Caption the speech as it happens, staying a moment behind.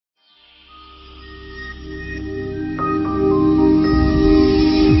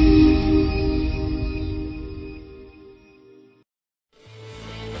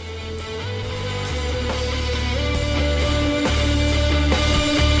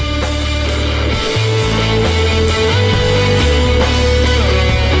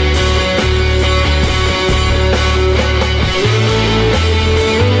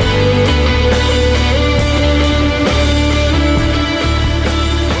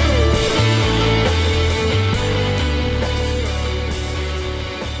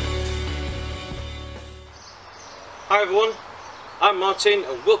everyone, I'm Martin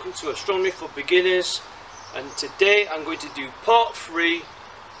and welcome to Astronomy for Beginners, and today I'm going to do part 3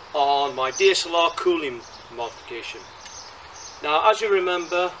 on my DSLR cooling modification. Now, as you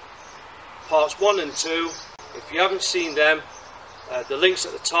remember, parts 1 and 2, if you haven't seen them, the links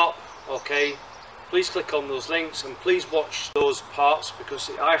at the top, okay, please click on those links and please watch those parts,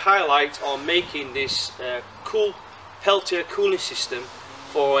 because I highlight on making this cool Peltier cooling system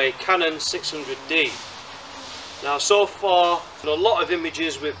for a Canon 600D. Now, so far a lot of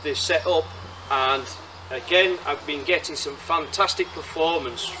images with this setup, and again I've been getting some fantastic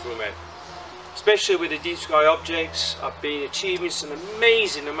performance from it, especially with the deep sky objects. I've been achieving some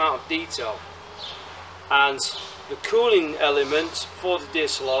amazing amount of detail, and the cooling element for the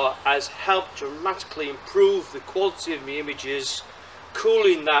DSLR has helped dramatically improve the quality of my images,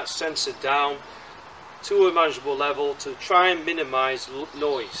 cooling that sensor down to a manageable level to try and minimize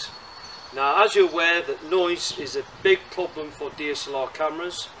noise. Now, as you're aware, that noise is a big problem for DSLR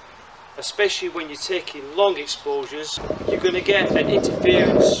cameras, especially when you're taking long exposures. You're going to get an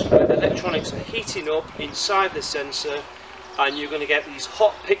interference where the electronics are heating up inside the sensor, and you're going to get these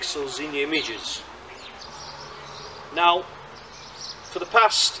hot pixels in your images. Now, for the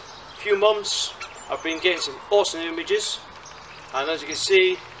past few months I've been getting some awesome images, and as you can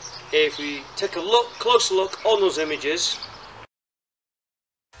see, if we take a closer look on those images,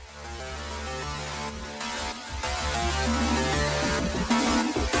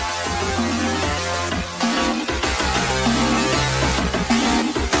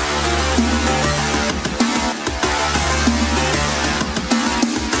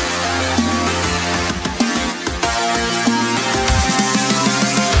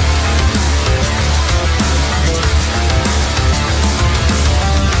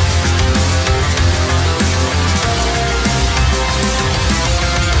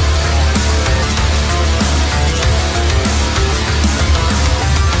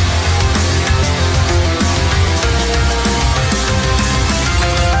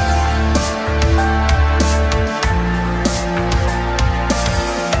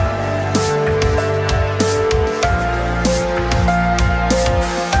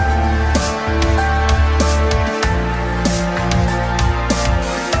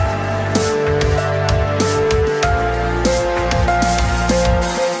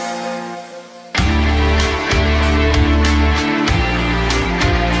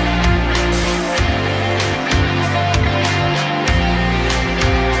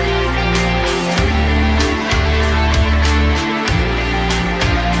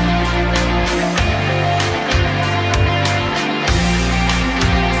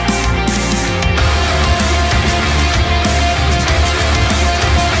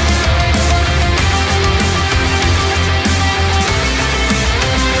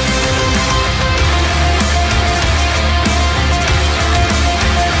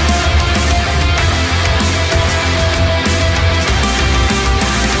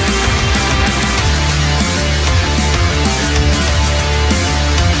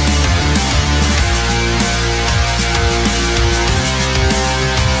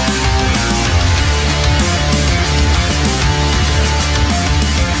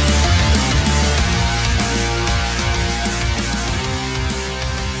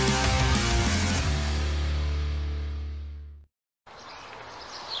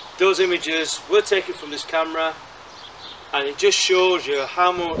 those images were taken from this camera, and it just shows you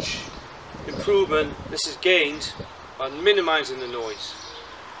how much improvement this has gained on minimizing the noise.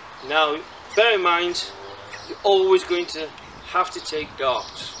 Now, bear in mind, you're always going to have to take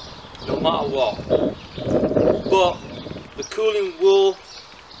darks, no matter what, but the cooling will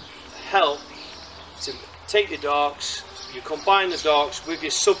help to take the darks. You combine the darks with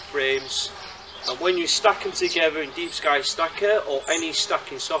your subframes, and when you stack them together in Deep Sky Stacker or any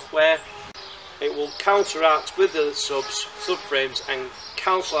stacking software, it will counteract with the subframes and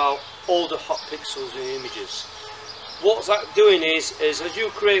cancel out all the hot pixels in the images. What that doing is as you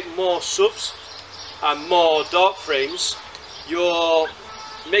create more subs and more dark frames, you're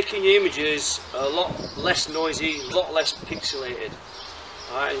making your images a lot less noisy, a lot less pixelated.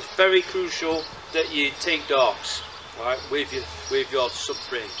 Alright, it's very crucial that you take darks, alright, with your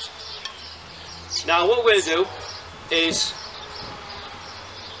subframes. Now, what we're going to do is,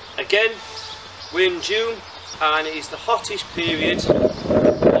 again, we're in June and it is the hottest period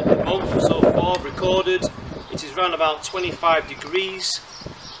of the month so far recorded. It is around about 25 degrees,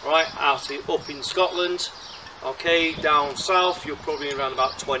 right, up in Scotland. Okay, down south you're probably around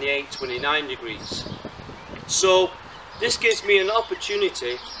about 28-29 degrees. So this gives me an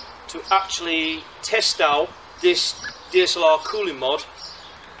opportunity to actually test out this DSLR cooling mod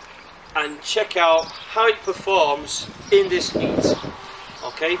and check out how it performs in this heat.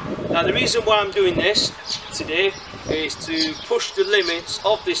 Okay, now the reason why I'm doing this today is to push the limits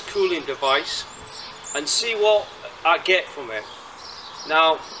of this cooling device and see what I get from it.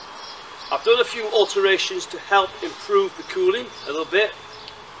 Now, I've done a few alterations to help improve the cooling a little bit,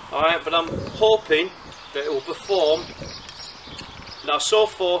 alright, but I'm hoping that it will perform. Now, so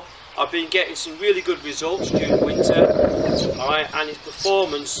far I've been getting some really good results during winter, alright, and its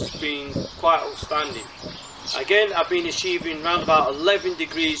performance has been quite outstanding. Again, I've been achieving around about 11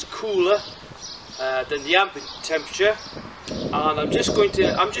 degrees cooler than the ambient temperature, and I'm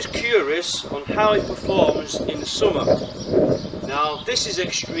just curious on how it performs in the summer. Now, this is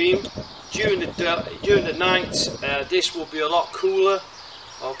extreme. During the night, this will be a lot cooler.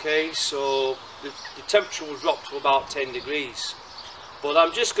 Okay, so the temperature will drop to about 10 degrees. But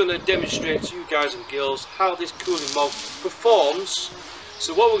I'm just going to demonstrate to you guys and girls how this cooling mode performs.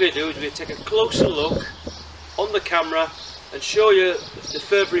 So what we're going to do is we're going to take a closer look on the camera and show you the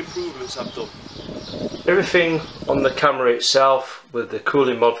further improvements I've done. Everything on the camera itself with the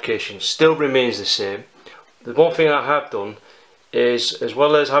cooling modification still remains the same. The one thing I have done is, as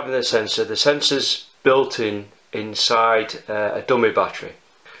well as having the sensor's built in inside a dummy battery.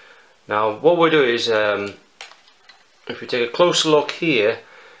 Now what we'll do is, if we take a closer look here,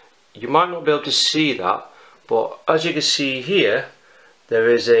 you might not be able to see that, but as you can see here, there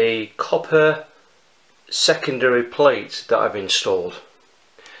is a copper secondary plate that I've installed,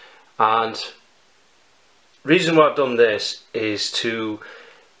 and the reason why I've done this is to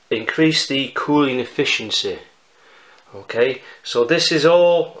increase the cooling efficiency. Okay, so this is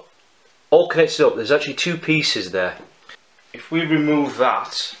all connected up. There's actually two pieces there. If we remove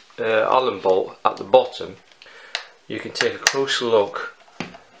that Allen bolt at the bottom, you can take a closer look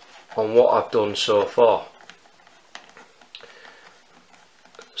on what I've done so far.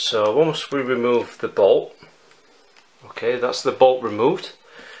 So once we remove the bolt, okay, that's the bolt removed,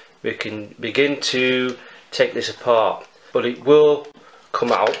 we can begin to take this apart, but it will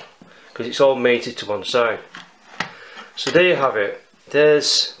come out because it's all mated to one side. So there you have it.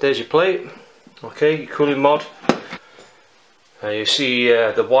 There's your plate, okay, your cooling mod. You see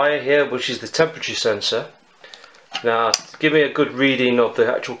the wire here, which is the temperature sensor. Now, to give me a good reading of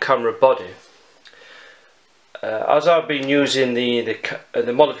the actual camera body, as I've been using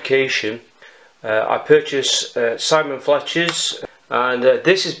the modification, I purchased Simon Fletcher's, and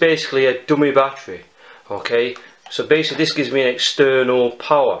this is basically a dummy battery. Okay, so basically this gives me an external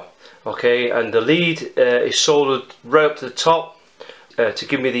power. Okay, and the lead is soldered right up to the top to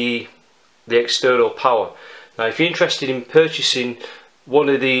give me the external power. Now, if you're interested in purchasing one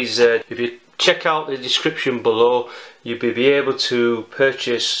of these, if you check out the description below, you'll be able to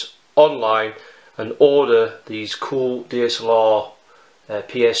purchase online and order these cool DSLR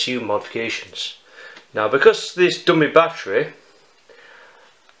PSU modifications. Now, because this dummy battery,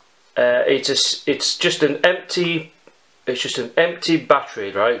 it's just an empty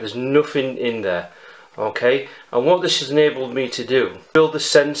battery, right? There's nothing in there. Okay, and what this has enabled me to do, build the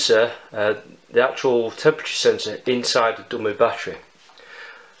sensor, the actual temperature sensor inside the dummy battery.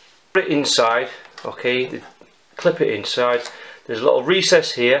 Put it inside, okay, clip it inside. There's a little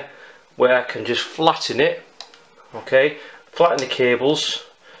recess here where I can just flatten it, okay, flatten the cables,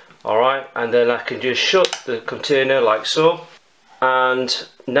 alright, and then I can just shut the container like so, and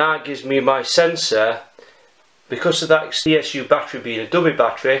now it gives me my sensor. Because of that PSU battery being a dummy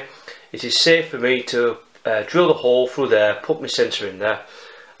battery, it is safe for me to drill the hole through there, put my sensor in there,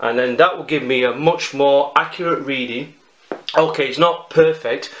 and then that will give me a much more accurate reading. Okay, it's not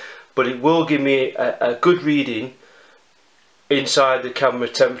perfect, but it will give me a good reading inside the camera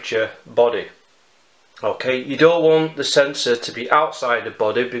temperature body. Okay, you don't want the sensor to be outside the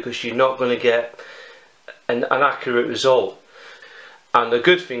body because you're not going to get an accurate result. And the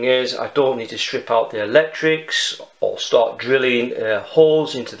good thing is I don't need to strip out the electrics or start drilling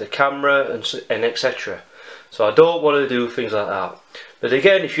holes into the camera and etc. So I don't want to do things like that. But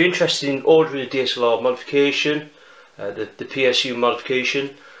again, if you're interested in ordering a DSLR modification, the PSU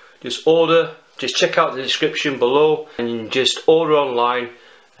modification, just check out the description below and just order online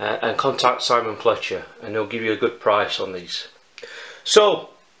and contact Simon Fletcher, and they'll give you a good price on these.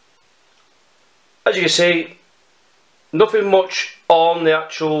 So as you can see, nothing much on the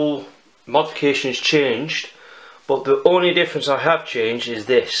actual modification has changed, but the only difference I have changed is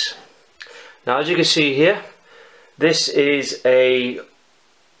this. Now, as you can see here, this is a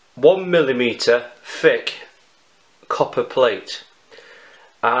 1mm thick copper plate,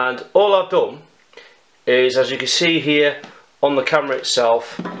 and all I've done is, as you can see here on the camera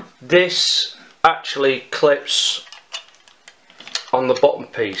itself, this actually clips on the bottom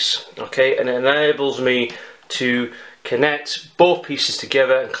piece, okay, and it enables me to connect both pieces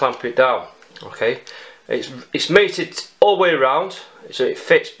together and clamp it down. Okay, it's mated all the way around, so it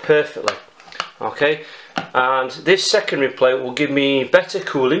fits perfectly. Okay, and this secondary plate will give me better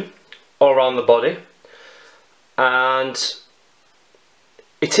cooling all around the body, and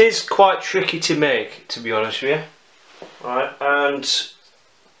it is quite tricky to make, to be honest with you. Alright, and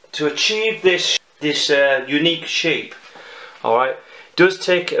to achieve this unique shape, alright, does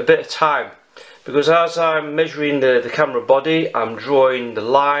take a bit of time, because as I'm measuring the camera body, I'm drawing the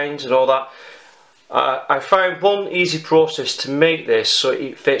lines and all that. I find one easy process to make this so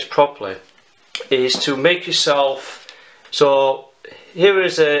it fits properly is to make yourself, so here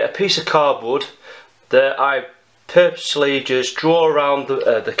is a piece of cardboard that I purposely just draw around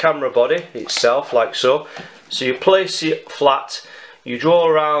the camera body itself, like so. So you place it flat, you draw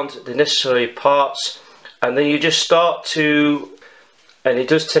around the necessary parts, and then you just start to, and it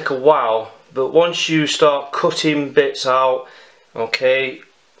does take a while, but once you start cutting bits out, okay,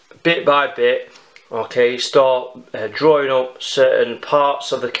 bit by bit, okay, start drawing up certain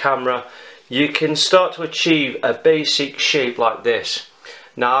parts of the camera, you can start to achieve a basic shape like this.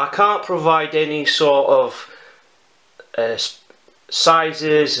 Now I can't provide any sort of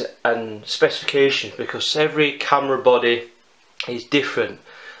sizes and specifications because every camera body is different,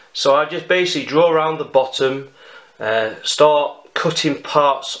 so I just basically draw around the bottom, start cutting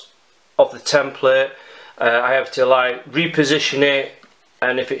parts of the template. I have to like reposition it,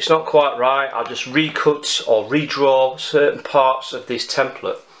 and if it's not quite right, I'll just recut or redraw certain parts of this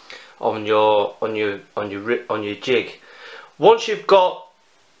template on your jig. Once you've got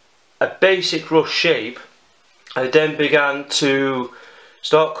a basic rough shape, I then began to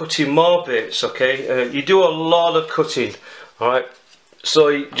start cutting more bits. Okay, you do a lot of cutting, all right,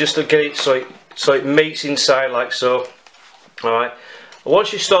 so just to get it so it mates inside like so. All right,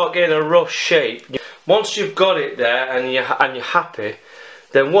 once you start getting a rough shape, once you've got it there and you're happy,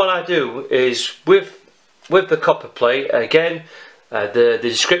 then what I do is with the copper plate, again, the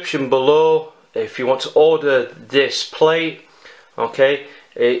description below, if you want to order this plate, okay,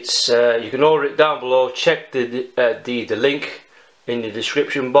 it's you can order it down below. Check the link in the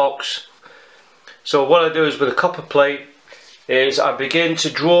description box. So what I do is with a copper plate is I begin to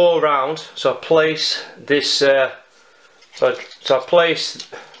draw around. So I place this so I place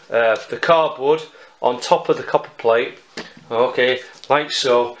the cardboard on top of the copper plate, okay, like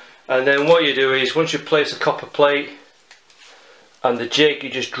so, and then what you do is once you place the copper plate and the jig, you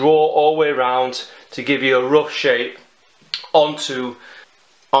just draw all the way around to give you a rough shape onto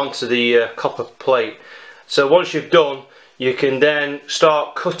the copper plate. So once you've done, you can then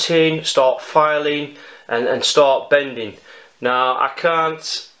start cutting, start filing, and start bending. Now I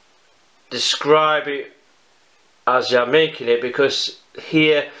can't describe it as you're making it, because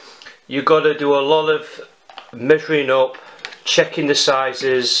here you've got to do a lot of measuring up, checking the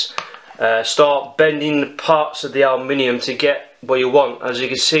sizes, start bending parts of the aluminium to get what you want. As you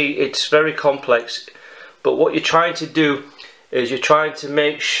can see, it's very complex, but what you're trying to do is you're trying to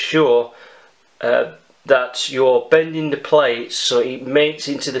make sure that you're bending the plate so it mates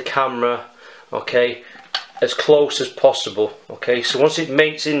into the camera, okay, as close as possible. Okay, so once it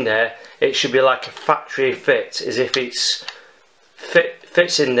mates in there, it should be like a factory fit, as if it's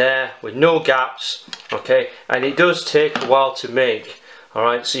fits in there with no gaps. Okay, and it does take a while to make.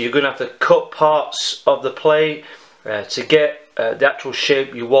 Alright, so you're going to have to cut parts of the plate to get the actual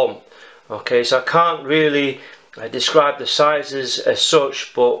shape you want. Okay, so I can't really describe the sizes as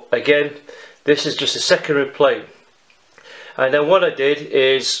such, but again, this is just a secondary plate. And then what I did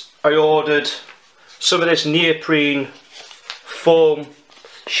is I ordered some of this neoprene foam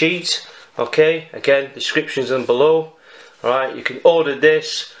sheet. Okay, again, descriptions in below. Alright, you can order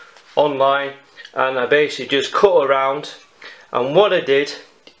this online, and I basically just cut around, and what I did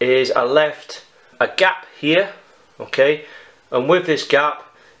is I left a gap here, okay, and with this gap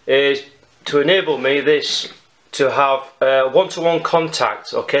is to enable me this to have one-to-one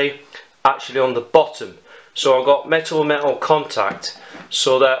contact, okay, actually on the bottom. So I've got metal contact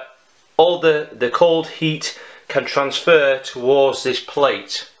so that all the cold heat can transfer towards this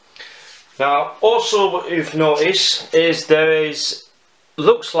plate. Now also what you've noticed is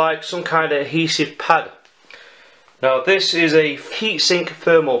looks like some kind of adhesive pad. Now this is a Heatsink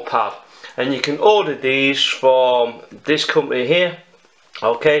thermal pad, and you can order these from this company here,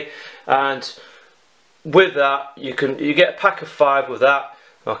 okay, and with that you get a pack of 5 with that.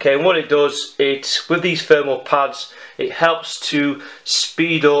 Okay, and what it does, with these thermal pads, it helps to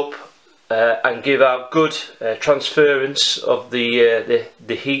speed up and give out good transference of the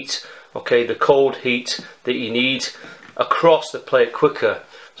heat, okay, the cold heat that you need across the plate quicker.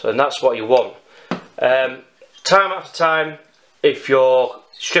 So, and that's what you want. Time after time, if you're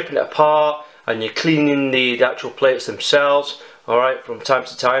stripping it apart and you're cleaning the actual plates themselves, alright, from time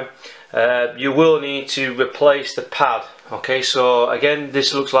to time, you will need to replace the pad. Okay, so again,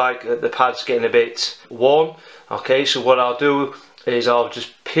 this looks like the pad's getting a bit worn. Okay, so what I'll do is I'll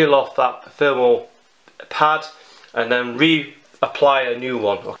just peel off that thermal pad and then reapply a new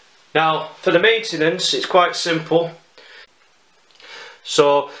one. Now, for the maintenance, it's quite simple.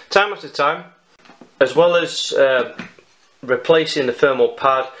 So, time after time, as well as replacing the thermal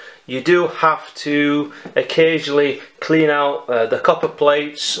pad, you do have to occasionally clean out the copper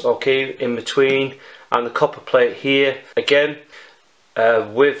plates, okay, in between, and the copper plate here. Again,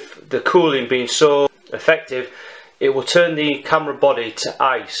 with the cooling being so effective, it will turn the camera body to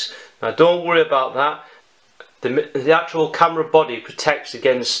ice. Now don't worry about that. The actual camera body protects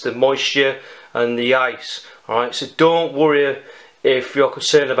against the moisture and the ice. Alright, so don't worry if you're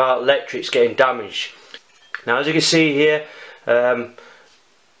concerned about electrics getting damaged. Now, as you can see here, time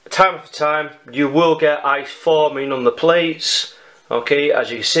after time you will get ice forming on the plates. Okay, as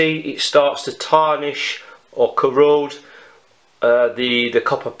you can see, it starts to tarnish or corrode the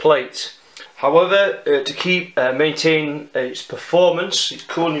copper plate. However, to maintain its performance, its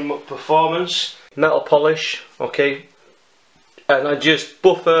cooling performance, metal polish, okay, and I just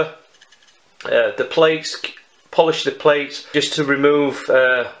buffer the plates, polish the plates just to remove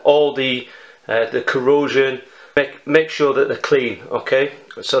all the corrosion, make sure that they're clean. Okay,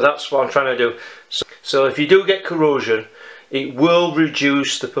 so that's what I'm trying to do. So if you do get corrosion, it will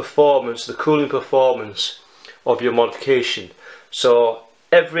reduce the performance, the cooling performance of your modification. So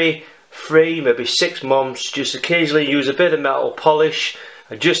every 3, maybe 6 months, just occasionally use a bit of metal polish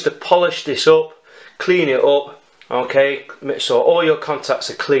just to polish this up, clean it up. Okay, so all your contacts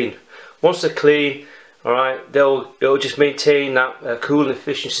are clean. Once they're clean, alright, it'll just maintain that cooling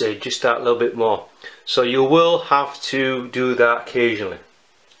efficiency just that little bit more. So you will have to do that occasionally.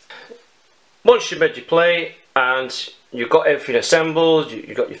 Once you've made your plate and you've got everything assembled,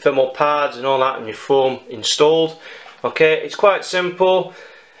 you've got your thermal pads and all that and your foam installed, okay, it's quite simple.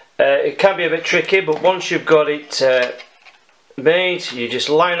 It can be a bit tricky, but once you've got it made, you just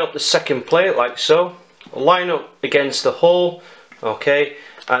line up the second plate like so, line up against the hole, okay,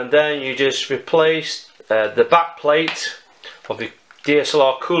 and then you just replace the back plate of the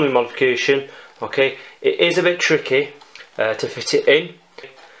DSLR cooling modification. Okay, it is a bit tricky to fit it in.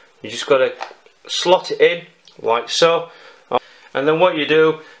 You just got to slot it in like so, and then what you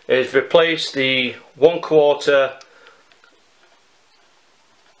do is replace the 1/4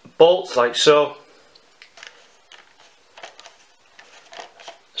 bolts like so,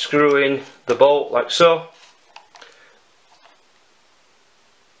 screw in the bolt like so.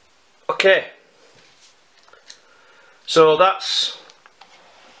 Okay, so that's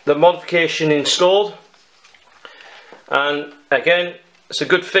the modification installed, and again, it's a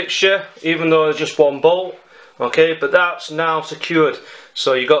good fixture even though it's just one bolt. Okay, but that's now secured.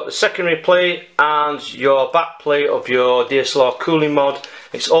 So you got the secondary plate and your back plate of your DSLR cooling mod.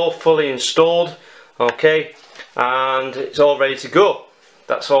 It's all fully installed, okay, and it's all ready to go.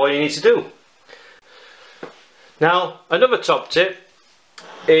 That's all you need to do. Now, another top tip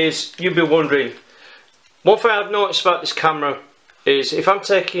is, you'll be wondering, one thing I've noticed about this camera is if I'm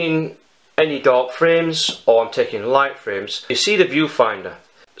taking any dark frames or I'm taking light frames, you see the viewfinder.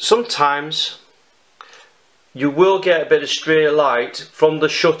 Sometimes you will get a bit of stray light from the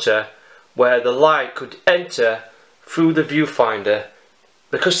shutter where the light could enter through the viewfinder.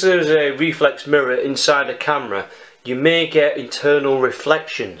 Because there's a reflex mirror inside the camera, you may get internal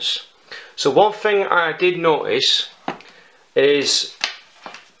reflections. So one thing I did notice is,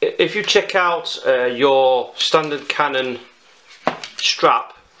 if you check out your standard Canon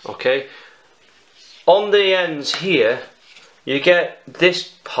strap, okay, on the ends here you get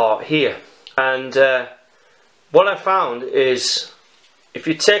this part here, and what I found is if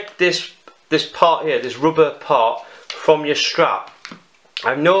you take this part here, this rubber part from your strap,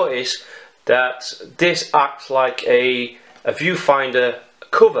 I've noticed that this acts like a viewfinder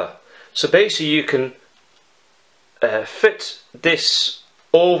cover. So basically you can fit this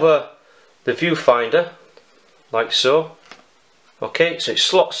over the viewfinder like so. Okay, so it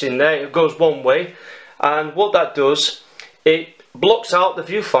slots in there, it goes one way, and what that does, it blocks out the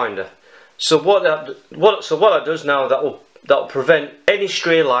viewfinder. So what that does now, that'll prevent any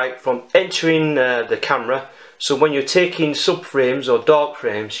stray light from entering the camera. So when you're taking subframes or dark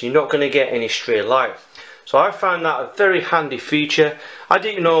frames, you're not going to get any stray light. So I found that a very handy feature. I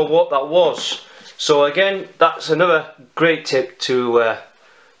didn't know what that was. So again, that's another great tip to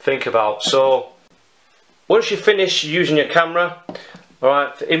think about. So once you finish using your camera,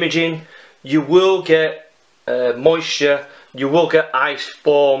 alright, for imaging, you will get moisture, you will get ice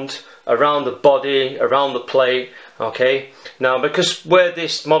formed around the body, around the plate. Okay, now because where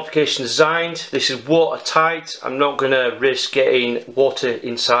this modification is designed, this is watertight, I'm not going to risk getting water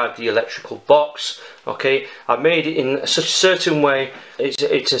inside the electrical box. Okay, I made it in such a certain way,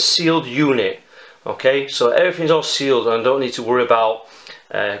 it's a sealed unit. Okay, so everything's all sealed and I don't need to worry about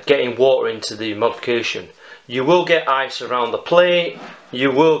getting water into the modification. You will get ice around the plate,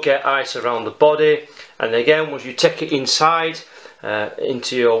 you will get ice around the body, and again once you take it inside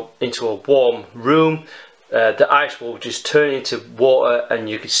into a warm room, the ice will just turn into water and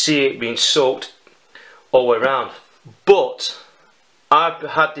you can see it being soaked all the way around. But I've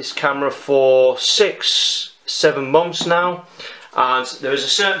had this camera for 6-7 months now, and there is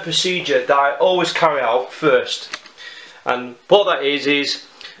a certain procedure that I always carry out first, and what that is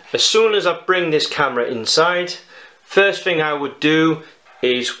as soon as I bring this camera inside, first thing I would do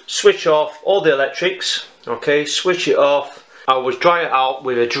is switch off all the electrics. Okay, switch it off. I would dry it out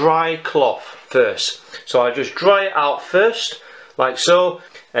with a dry cloth first. So I just dry it out first, like so.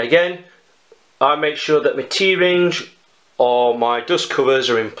 Again, I make sure that my T-rings or my dust covers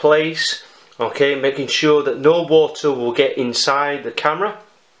are in place. Okay, making sure that no water will get inside the camera.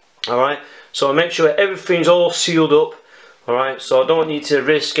 Alright, so I make sure everything's all sealed up. Alright, so I don't need to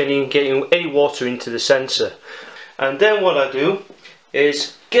risk getting any water into the sensor. And then what I do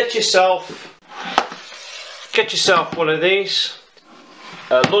is get yourself one of these,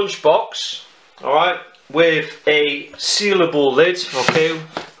 a lunch box, alright, with a sealable lid. Okay,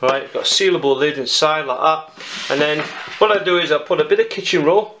 alright, got a sealable lid inside like that. And then what I do is I put a bit of kitchen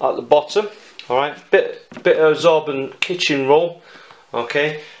roll at the bottom, alright, bit of absorbent kitchen roll.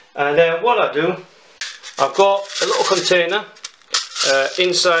 Okay, and then what I do, I've got a little container.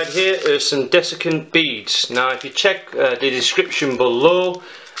 Inside here is some desiccant beads. Now if you check the description below,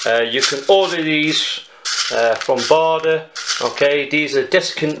 you can order these from Barter. Okay, these are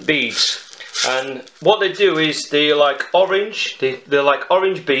desiccant beads, and what they do is they're like orange. They're like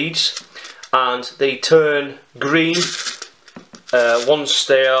orange beads, and they turn green once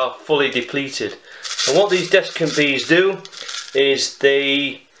they are fully depleted. And what these desiccant beads do is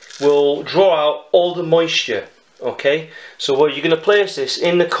they will draw out all the moisture. Okay, so what you're going to place this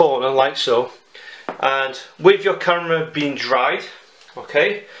in the corner like so, and with your camera being dried,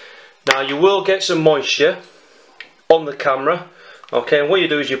 okay, now you will get some moisture on the camera. Okay, and what you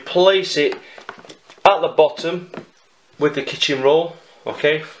do is you place it at the bottom with the kitchen roll.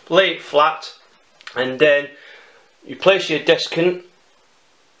 Okay, lay it flat, and then you place your desiccant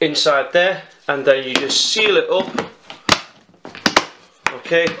inside there, and then you just seal it up.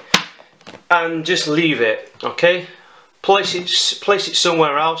 Okay, and just leave it. Okay, place it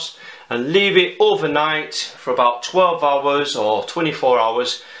somewhere else and leave it overnight for about 12 hours or 24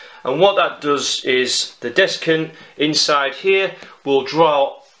 hours. And what that does is the desiccant inside here will draw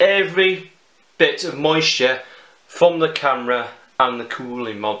out every bit of moisture from the camera and the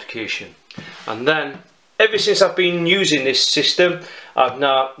cooling modification. And then ever since I've been using this system, I've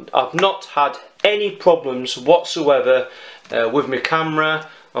not had any problems whatsoever with my camera.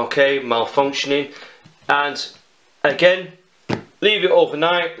 Okay, malfunctioning. And again, leave it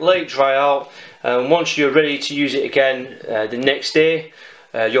overnight, let it dry out, and once you're ready to use it again the next day,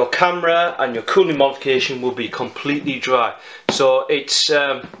 your camera and your cooling modification will be completely dry. So it's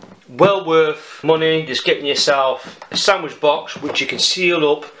well worth money just getting yourself a sandwich box which you can seal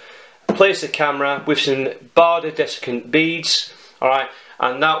up, place the camera with some Barter desiccant beads, alright,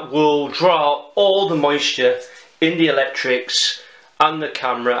 and that will draw out all the moisture in the electrics and the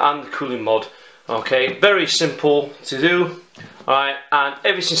camera and the cooling mod. Okay, very simple to do. Alright, and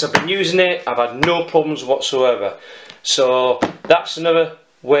ever since I've been using it, I've had no problems whatsoever. So that's another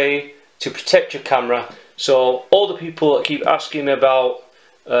way to protect your camera. So all the people that keep asking about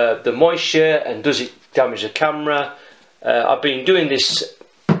the moisture and does it damage the camera, I've been doing this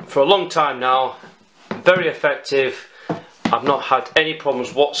for a long time now. Very effective. I've not had any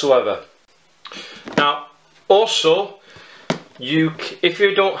problems whatsoever. Now also, if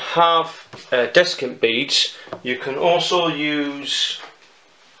you don't have desiccant beads, you can also use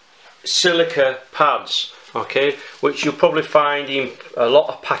silica pads, okay, which you'll probably find in a lot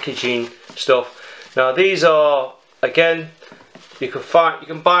of packaging stuff. Now these are, again, you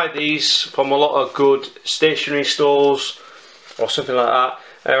can buy these from a lot of good stationery stores or something like that.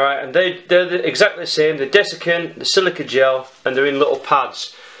 Alright, and they're exactly the same, the desiccant, the silica gel, and they're in little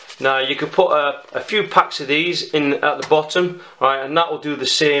pads. Now you can put a few packs of these in at the bottom, right, and that will do the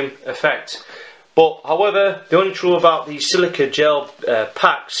same effect. But however, the only trouble about these silica gel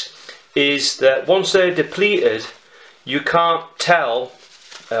packs is that once they're depleted, you can't tell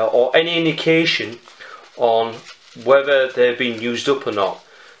or any indication on whether they're being used up or not.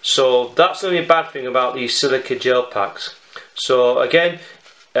 So that's the only bad thing about these silica gel packs. So again,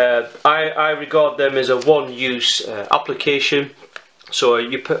 I regard them as a one-use application. So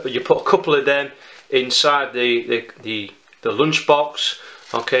you put a couple of them inside the lunchbox,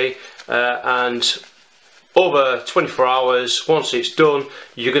 okay, and over 24 hours, once it's done,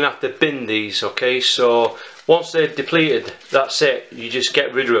 you're gonna have to bin these, okay. So once they're depleted, that's it, you just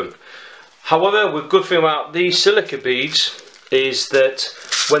get rid of them. However, the good thing about these silica beads is that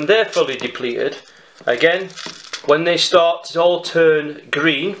when they're fully depleted, again, when they start to all turn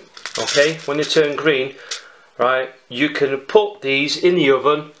green, okay, when they turn green, right, you can put these in the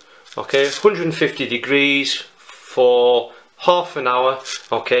oven, okay, 150 degrees for half an hour,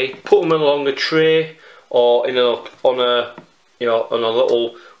 okay. Put them along a tray or on a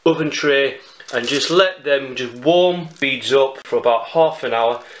little oven tray, and just let them just warm beads up for about half an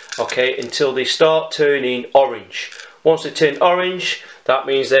hour, okay, until they start turning orange. Once they turn orange, that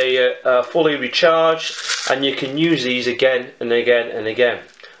means they are fully recharged, and you can use these again and again and again.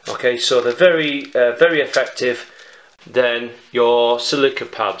 Okay, so they're very effective than your silica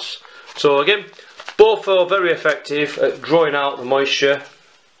pads. So again, both are very effective at drawing out the moisture.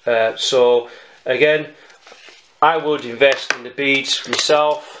 So again, I would invest in the beads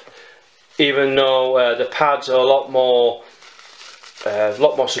myself, even though the pads are a lot more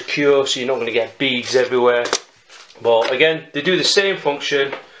secure, so you're not going to get beads everywhere. But again, they do the same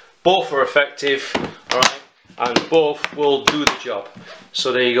function, both are effective, alright, and both will do the job.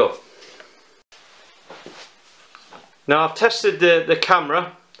 So there you go. Now I've tested the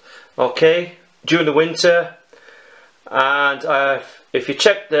camera, okay, during the winter, and if you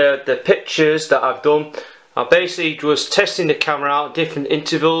check the pictures that I've done, I basically was testing the camera out at different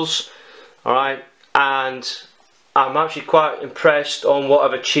intervals, alright, and I'm actually quite impressed on what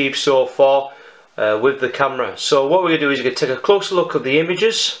I've achieved so far with the camera. So what we're going to do is we're going to take a closer look at the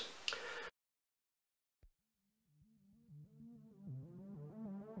images.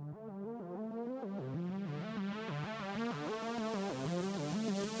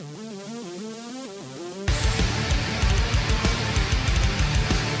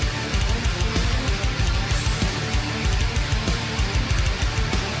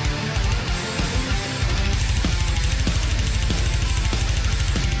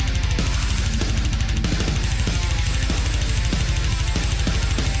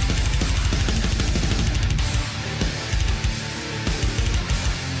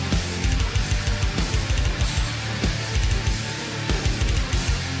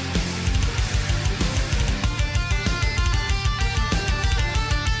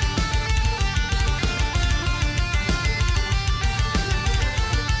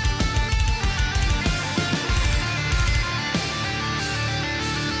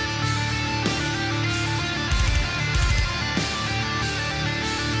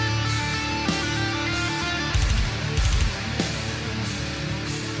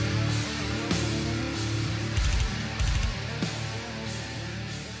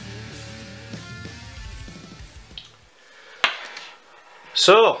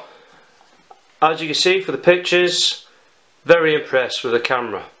 So, as you can see for the pictures, very impressed with the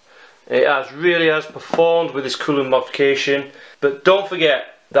camera. It really has performed with this cooling modification, but don't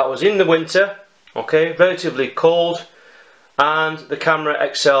forget that was in the winter, okay, relatively cold, and the camera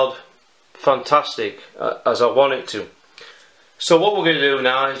excelled fantastic as I want it to. So what we're going to do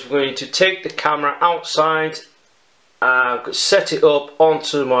now is we're going to take the camera outside and set it up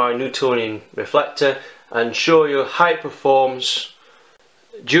onto my Newtonian reflector and show you how it performs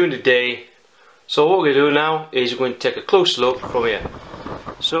during the day. So what we're going to do now is we're going to take a close look from here.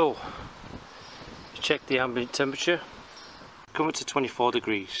 So check the ambient temperature, coming to 24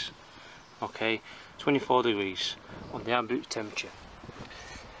 degrees, okay, 24 degrees on the ambient temperature.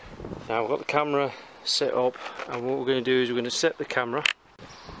 Now we've got the camera set up, and what we're going to do is we're going to set the camera.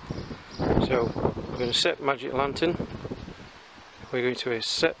 So we're going to set magic lantern, we're going to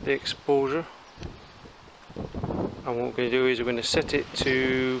set the exposure, and what we're going to do is we're going to set it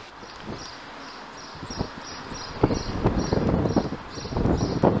to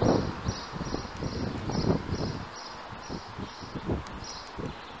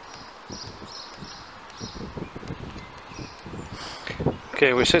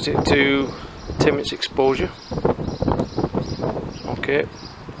we set it to 10 minutes exposure, okay,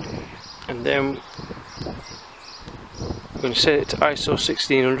 and then we're going to set it to ISO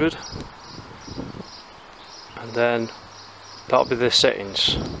 1600, and then that'll be the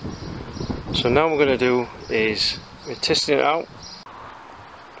settings. So now what we're going to do is we're testing it out,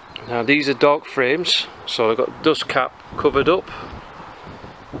 Now these are dark frames, so I've got dust cap covered up.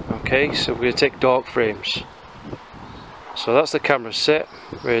 Okay, so we're going to take dark frames. So that's the camera set,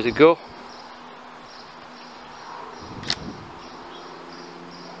 ready to go.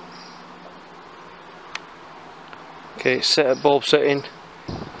 Okay, set at bulb setting.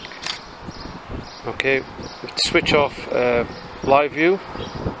 Okay, switch off live view.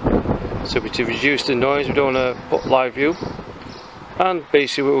 So to reduce the noise, we don't want to put live view. And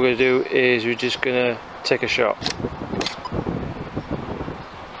basically what we're going to do is we're just going to take a shot.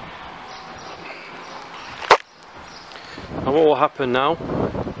 And what will happen now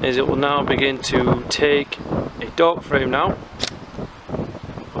is it will now begin to take a dark frame now.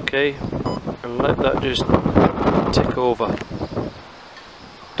 Okay, and let that just tick over.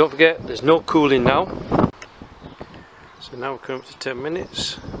 Don't forget there's no cooling now. So now we're coming up to 10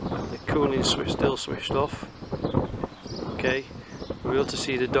 minutes and the cooling switch still switched off. Okay, we're able to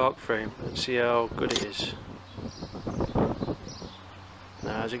see the dark frame and see how good it is.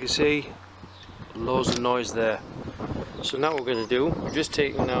 Now as you can see, loads of noise there. So now what we're going to do, we're just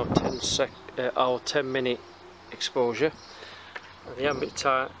taking now our 10 minute exposure. And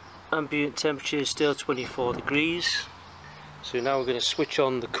the ambient temperature is still 24 degrees. So now we're going to switch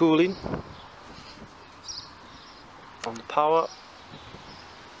on the cooling on the power.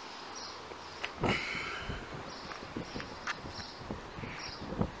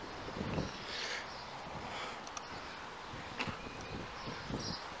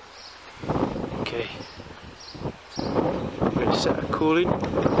 Okay, we're going to set a cooling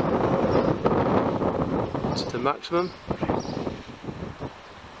to the maximum.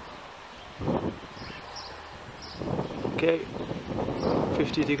 Okay,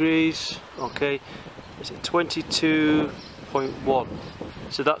 50 degrees. Okay, it's at 22.1.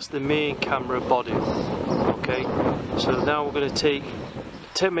 So that's the main camera body. Okay, so now we're going to take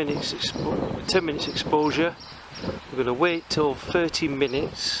 10 minutes exposure. We're going to wait till 30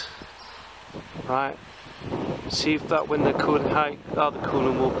 minutes. Right, see if that when the cooling how the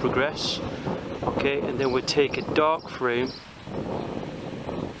cooling will progress. Okay, and then we'll take a dark frame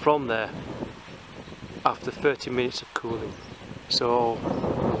from there after 30 minutes of cooling. So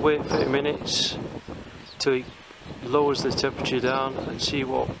wait 30 minutes till it lowers the temperature down and see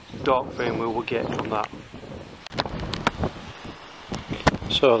what dark frame we will get from that.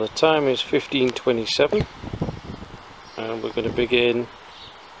 So the time is 15:27 and we're going to begin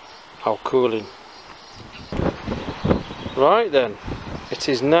our cooling. Right then, it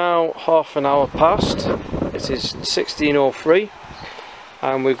is now half an hour past. It is 16:03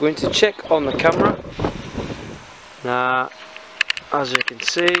 and we're going to check on the camera. Now as you can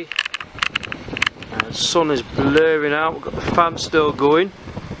see, the sun is blurring out. We've got the fan still going.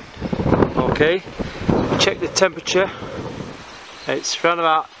 Okay, check the temperature. It's around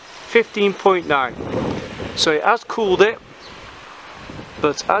about 15.9. So it has cooled it,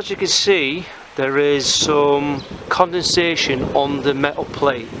 but as you can see there is some condensation on the metal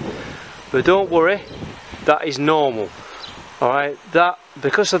plate, but don't worry, that is normal. Alright, that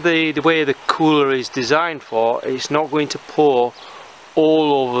because of the way the cooler is designed for, it's not going to pour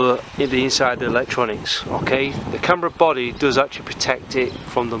all over the inside of the electronics. Okay, the camera body does actually protect it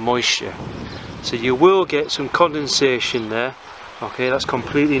from the moisture, so you will get some condensation there. Okay, that's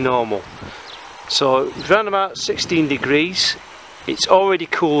completely normal. So around about 16 degrees, it's already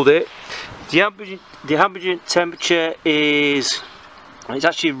cooled it. The ambient temperature is, it's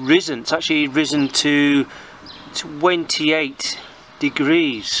actually risen. It's actually risen to 28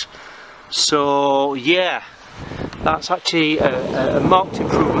 degrees. So yeah, that's actually a marked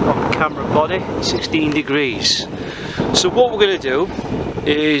improvement on the camera body. 16 degrees. So what we're going to do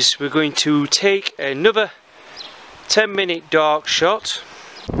is we're going to take another 10-minute dark shot.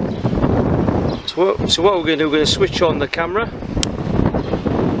 So what we're going to do, we're going to switch on the camera,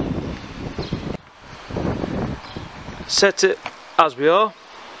 set it as we are,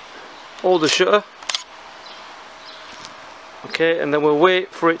 hold the shutter. Okay, and then we'll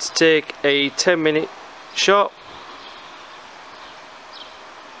wait for it to take a 10-minute shot.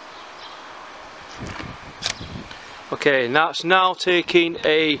 Okay, and that's now taking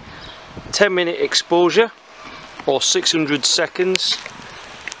a 10-minute exposure, or 600 seconds.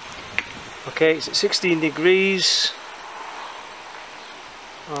 Okay, it's at 16 degrees.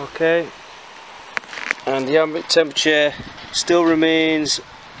 Okay, and the ambient temperature still remains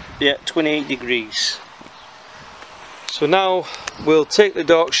 28 degrees. So now we'll take the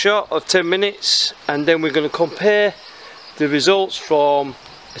dark shot of 10 minutes and then we're going to compare the results from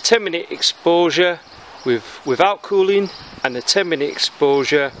a 10-minute exposure without cooling and a 10-minute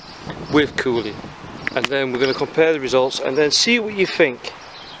exposure with cooling, and then we're going to compare the results and then see what you think.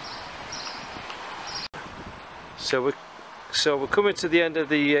 So we're coming to the end of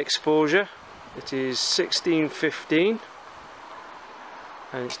the exposure. It is 16:15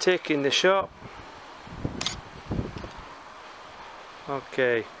 and it's taking the shot.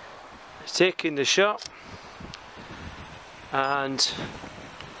 Okay, it's taking the shot and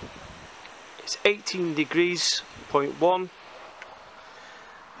it's 18 degrees, 0.1.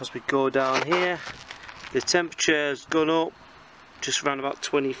 As we go down here, the temperature has gone up just around about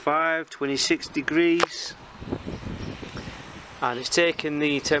 25, 26 degrees, and it's taken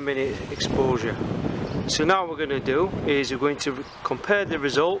the 10-minute exposure. So now what we're going to do is we're going to compare the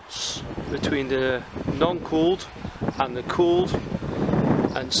results between the non-cooled and the cooled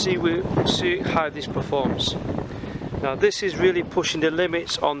and see how this performs. Now this is really pushing the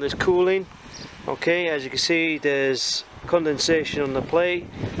limits on this cooling. Okay, as you can see there's condensation on the plate,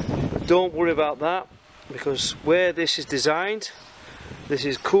 but don't worry about that, because where this is designed, this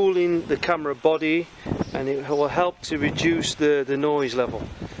is cooling the camera body and it will help to reduce the noise level.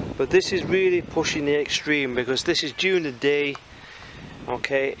 But this is really pushing the extreme because this is during the day.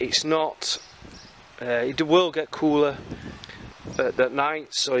 Okay, it's not, it will get cooler at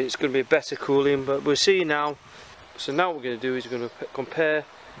night, so it's going to be better cooling, but we'll see now. So now what we're going to do is we're going to compare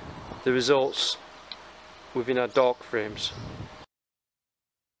the results within our dark frames.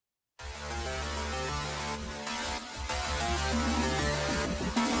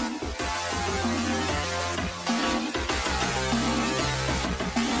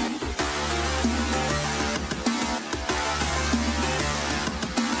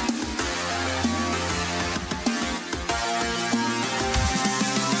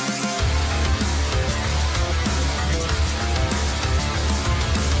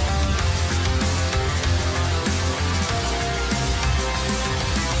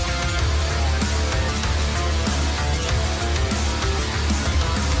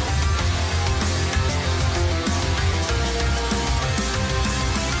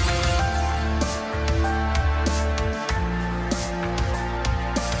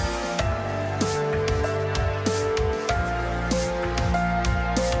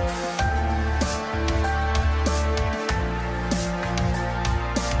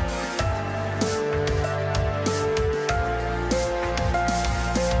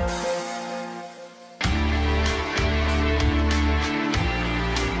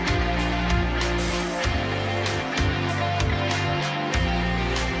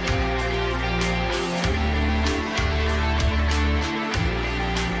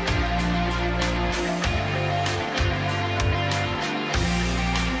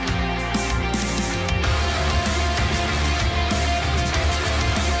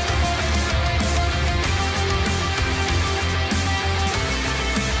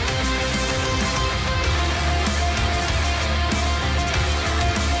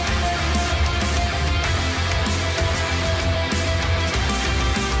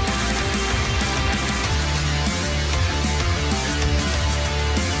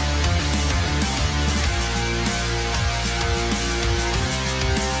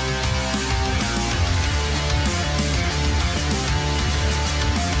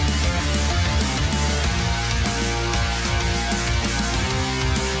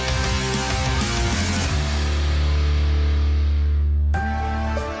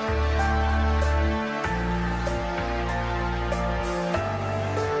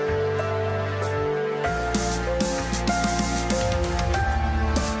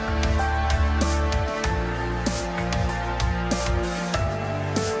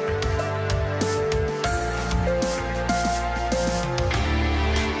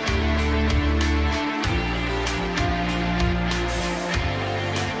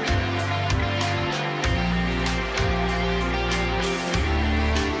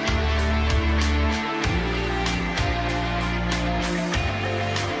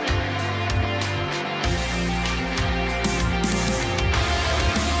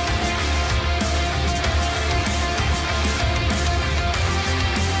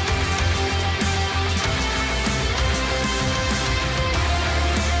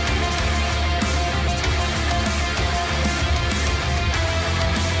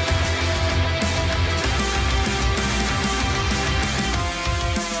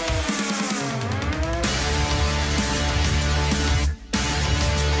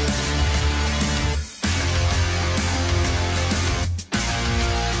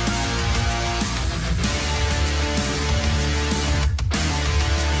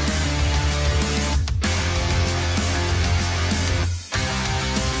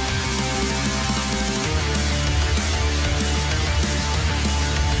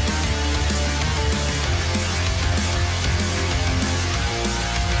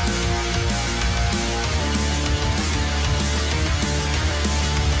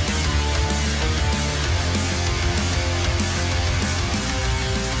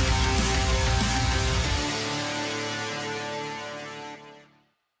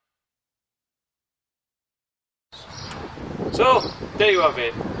 So there you have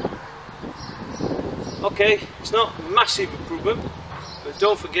it. Okay, it's not a massive improvement, but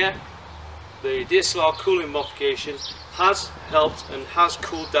don't forget the DSLR cooling modification has helped and has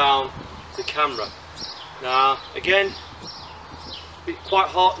cooled down the camera. Now again, it's quite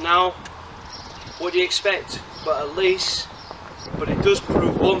hot now. What do you expect? But it does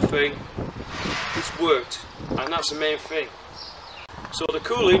prove one thing: it's worked, and that's the main thing. So the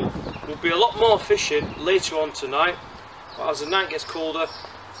cooling will be a lot more efficient later on tonight, but as the night gets colder,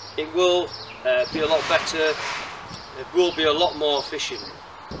 it will be a lot better. It will be a lot more efficient.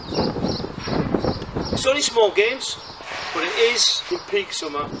 It's only small games, but it is in peak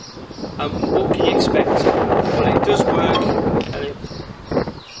summer, and what can you expect? But it does work,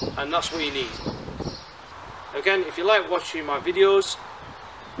 and that's what you need. Again, if you like watching my videos,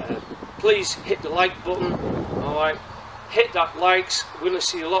 please hit the like button. Alright, hit that likes. We're going to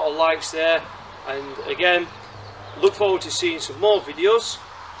see a lot of likes there, and again, look forward to seeing some more videos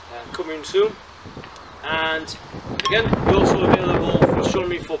coming soon. And again, we're also available for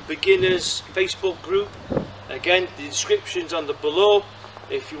Astronomy for Beginners Facebook group. Again, the description's under below.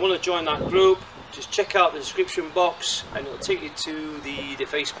 If you want to join that group, just check out the description box and it'll take you to the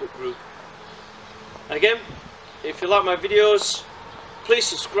Facebook group. Again, if you like my videos, please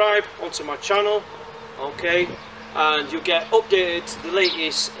subscribe onto my channel, okay, and you'll get updated to the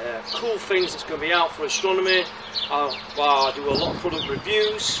latest cool things that's going to be out for astronomy. I do a lot of product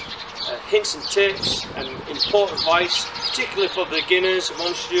reviews, hints and tips, and important advice, particularly for beginners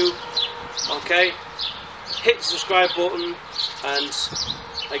amongst you. Okay, hit the subscribe button, and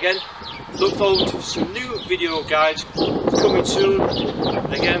again, look forward to some new video guides coming soon.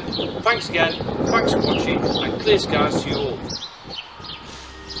 Again, thanks for watching, and clear skies to you all.